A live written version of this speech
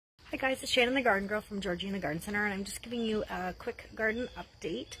Hi guys, it's Shannon the Garden Girl from Georgina Garden Center, and I'm just giving you a quick garden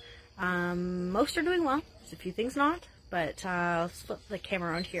update. Most are doing well. There's a few things not, but I'll flip the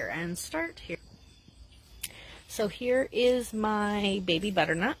camera around here and start here. So here is my baby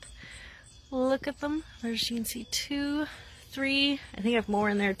butternut. Look at them. There's, you can see 2, 3. I think I have more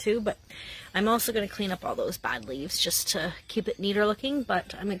in there too, but I'm also going to clean up all those bad leaves just to keep it neater looking,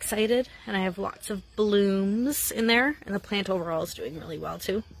 but I'm excited, and I have lots of blooms in there, and the plant overall is doing really well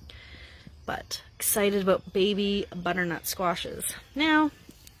too. But excited about baby butternut squashes. Now,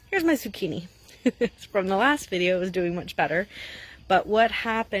 here's my zucchini. From the last video, it was doing much better. But what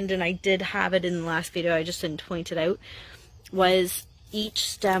happened, and I did have it in the last video, I just didn't point it out, was each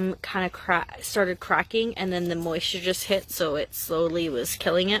stem kind of started cracking, and then the moisture just hit, so it slowly was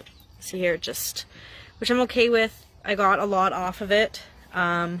killing it. So here, which I'm okay with. I got a lot off of it,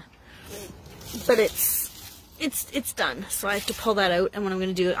 but it's done, so I have to pull that out. And what I'm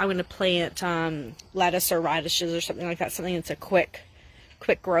going to do, I'm going to plant lettuce or radishes or something like that, something that's a quick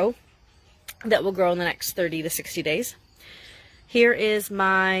grow that will grow in the next 30 to 60 days. Here is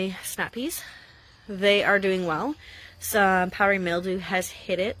my snap peas. They are doing well. Some powdery mildew has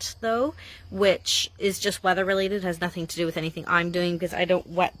hit it though, which is just weather related. It has nothing to do with anything I'm doing, because I don't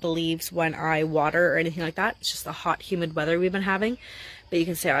wet the leaves when I water or anything like that. It's just the hot, humid weather we've been having. But you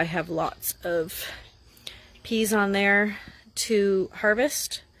can see I have lots of peas on there to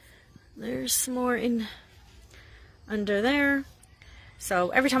harvest. There's some more in under there. So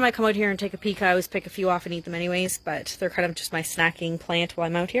every time I come out here and take a peek, I always pick a few off and eat them anyways, but they're kind of just my snacking plant while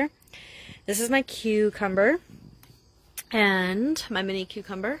I'm out here. This is my cucumber, and my mini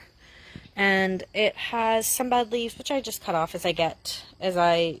cucumber, and it has some bad leaves, which I just cut off as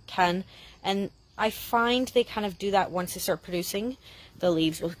I can, and I find they kind of do that once they start producing. The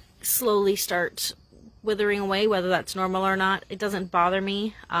leaves will slowly start withering away, whether that's normal or not. It doesn't bother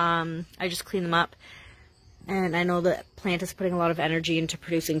me. I just clean them up, and I know the plant is putting a lot of energy into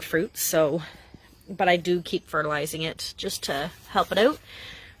producing fruit, so, but I do keep fertilizing it just to help it out.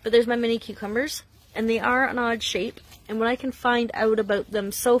 But there's my mini cucumbers, and they are an odd shape, and what I can find out about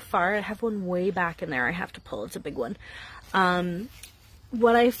them so far, I have one way back in there I have to pull, it's a big one.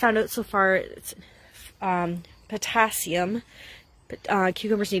 What I found out so far, it's potassium.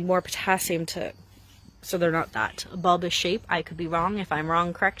 Cucumbers need more potassium so they're not that bulbous shape. I could be wrong. If I'm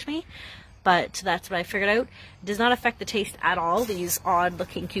wrong, correct me. But that's what I figured out. It does not affect the taste at all, these odd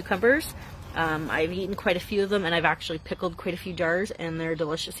looking cucumbers. I've eaten quite a few of them, and I've actually pickled quite a few jars, and they're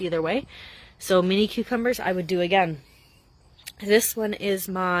delicious either way. So mini cucumbers I would do again. This one is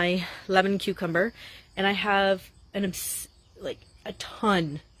my lemon cucumber, and I have like a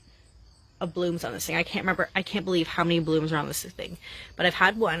ton of blooms on this thing. I can't believe how many blooms are on this thing. But I've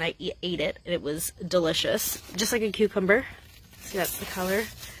had one, I ate it, and it was delicious. Just like a cucumber. See, that's the color.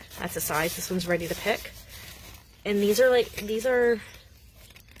 That's the size. This one's ready to pick. And these are like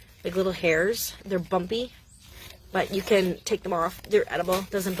little hairs. They're bumpy, but you can take them off. They're edible.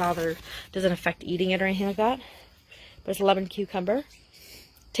 Doesn't affect eating it or anything like that. But it's a lemon cucumber.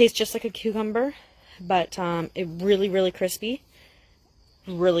 Tastes just like a cucumber, but it really crispy.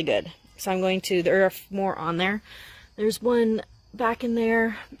 Really good. So there are more on there. There's one back in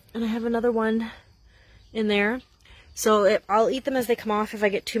there, and I have another one in there. So I'll eat them as they come off. If I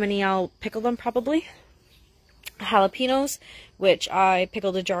get too many, I'll pickle them probably. Jalapenos, which I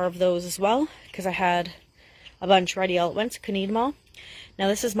pickled a jar of those as well, because I had a bunch ready all at once. Couldn't eat them all. Now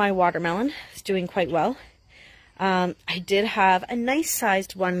this is my watermelon. It's doing quite well. I did have a nice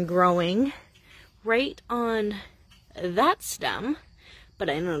sized one growing right on that stem, but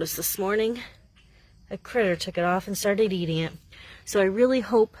I noticed this morning a critter took it off and started eating it. So I really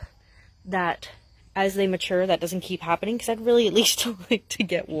hope that as they mature, that doesn't keep happening, because I'd really at least like to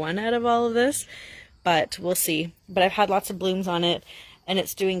get one out of all of this, but we'll see. But I've had lots of blooms on it, and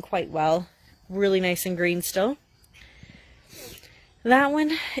it's doing quite well. Really nice and green still. That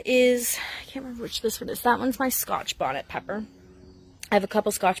one is, I can't remember which this one is. That one's my Scotch bonnet pepper. I have a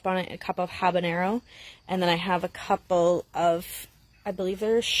couple Scotch bonnet and a couple of habanero, and then I have a couple of, I believe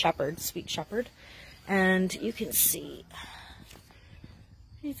they're sweet shepherd. And you can see,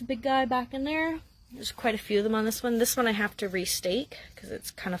 he's a big guy back in there. There's quite a few of them on this one. This one I have to restake because it's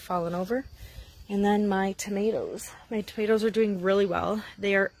kind of fallen over. And then my tomatoes. My tomatoes are doing really well.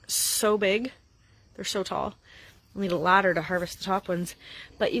 They are so big. They're so tall. I'll need a ladder to harvest the top ones.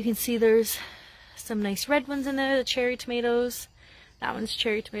 But you can see there's some nice red ones in there, the cherry tomatoes. That one's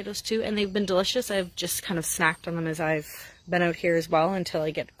cherry tomatoes too, and they've been delicious. I've just kind of snacked on them as I've been out here as well, until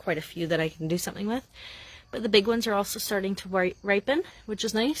I get quite a few that I can do something with. But the big ones are also starting to ripen, which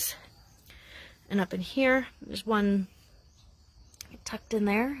is nice. And up in here, there's one tucked in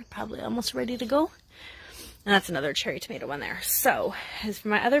there, probably almost ready to go. And that's another cherry tomato one there. So, as for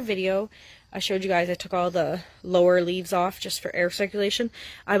my other video, I showed you guys I took all the lower leaves off just for air circulation.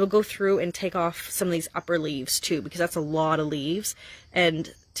 I will go through and take off some of these upper leaves too, because that's a lot of leaves.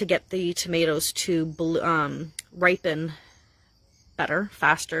 And to get the tomatoes to ripen better,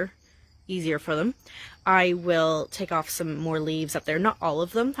 faster, easier for them, I will take off some more leaves up there. Not all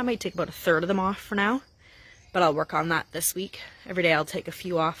of them. I might take about a third of them off for now, but I'll work on that this week. Every day I'll take a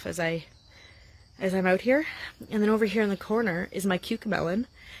few off as I'm out here. And then over here in the corner is my cucamelon.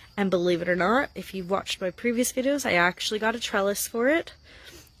 And believe it or not, if you've watched my previous videos, I actually got a trellis for it.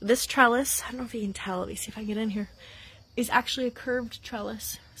 This trellis, I don't know if you can tell, let me see if I can get in here, is actually a curved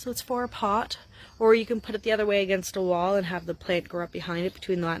trellis. So it's for a pot, or you can put it the other way against a wall and have the plant grow up behind it,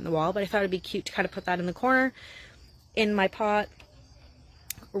 between that and the wall. But I thought it'd be cute to kind of put that in the corner in my pot.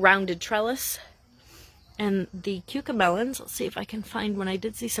 Rounded trellis. And the cucamelons, let's see if I can find one. I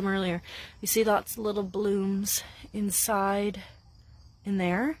did see some earlier. You see lots of little blooms inside in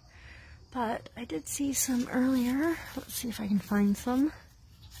there. But I did see some earlier. Let's see if I can find some.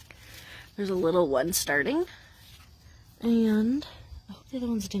 There's a little one starting. And I hope the other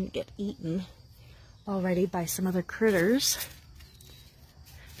ones didn't get eaten already by some other critters.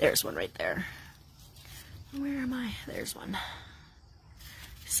 There's one right there. Where am I? There's one.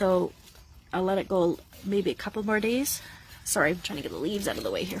 So I'll let it go maybe a couple more days. Sorry, I'm trying to get the leaves out of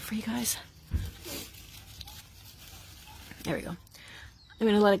the way here for you guys. There we go. I'm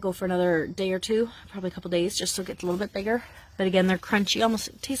going to let it go for another day or two, probably a couple days, just so it gets a little bit bigger. But again, they're crunchy, almost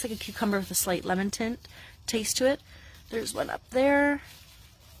it tastes like a cucumber with a slight lemon taste to it. There's one up there.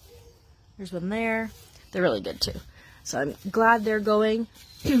 There's one there. They're really good too. So I'm glad they're going.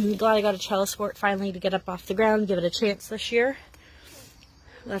 I'm glad I got a trellis for it finally to get up off the ground, give it a chance this year.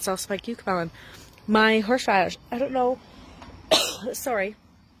 That's also my cucamelon. My horseradish, I don't know, sorry.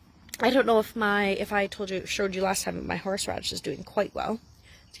 I don't know if I showed you last time, my horseradish is doing quite well.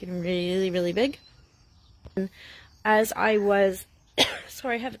 It's getting really, really big. And as I was,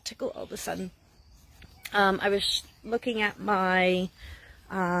 sorry, I have a tickle all of a sudden. I was looking at my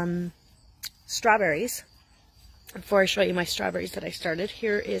strawberries. Before I show you my strawberries that I started,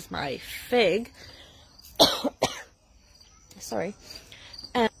 here is my fig. Sorry.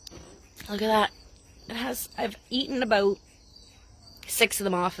 And look at that. I've eaten about 6 of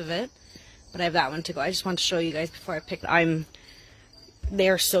them off of it, but I have that one to go. I just want to show you guys before I pick.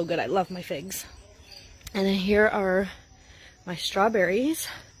 They're so good. I love my figs. And then here are my strawberries.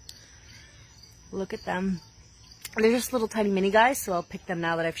 Look at them. They're just little tiny mini guys, so I'll pick them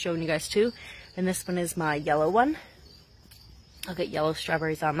now that I've shown you guys too. And this one is my yellow one. I'll get yellow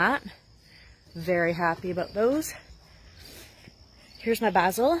strawberries on that. Very happy about those. Here's my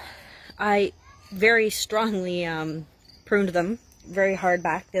basil. I very strongly pruned them very hard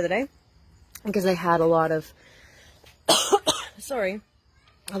back the other day because I had a lot of sorry,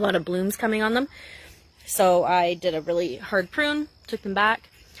 a lot of blooms coming on them. So I did a really hard prune, took them back.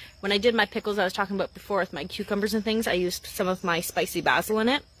 When I did my pickles I was talking about before with my cucumbers and things, I used some of my spicy basil in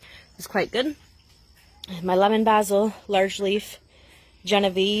it. It's quite good. My lemon basil, large leaf,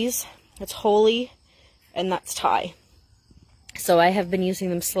 Genovese, that's holy, and that's Thai. So I have been using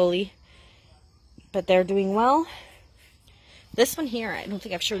them slowly, but they're doing well. This one here, I don't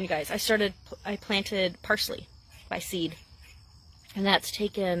think I've shown you guys. I planted parsley by seed, and that's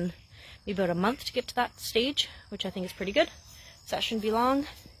taken me about a month to get to that stage, which I think is pretty good. So that shouldn't be long.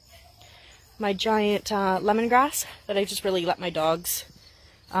 My giant lemongrass that I just really let my dogs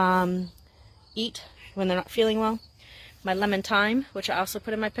eat when they're not feeling well. My lemon thyme, which I also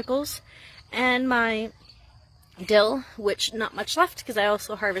put in my pickles, and my dill, which not much left because I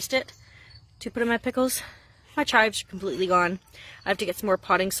also harvest it to put in my pickles. My chives are completely gone. I have to get some more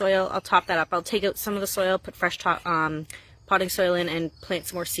potting soil. I'll top that up. I'll take out some of the soil, put fresh potting soil in, and plant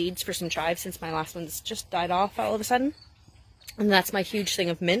some more seeds for some chives since my last one's just died off all of a sudden. And that's my huge thing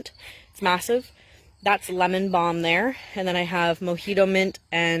of mint. It's massive. That's lemon balm there. And then I have mojito mint,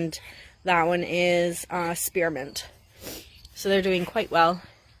 and that one is spearmint. So they're doing quite well.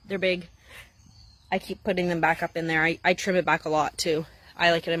 They're big. I keep putting them back up in there. I trim it back a lot too.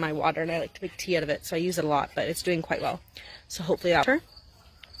 I like it in my water, and I like to make tea out of it, so I use it a lot, but it's doing quite well. So hopefully that'll turn.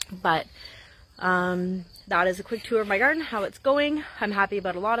 But that is a quick tour of my garden, how it's going. I'm happy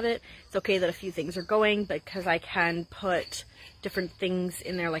about a lot of it. It's okay that a few things are going, because I can put different things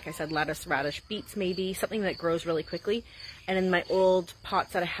in there, like I said, lettuce, radish, beets maybe, something that grows really quickly. And in my old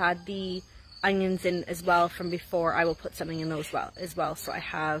pots that I had the onions in as well from before, I will put something in those as well, so I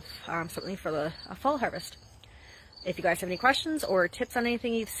have something for the fall harvest. If you guys have any questions or tips on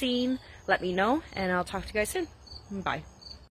anything you've seen, let me know, and I'll talk to you guys soon. Bye.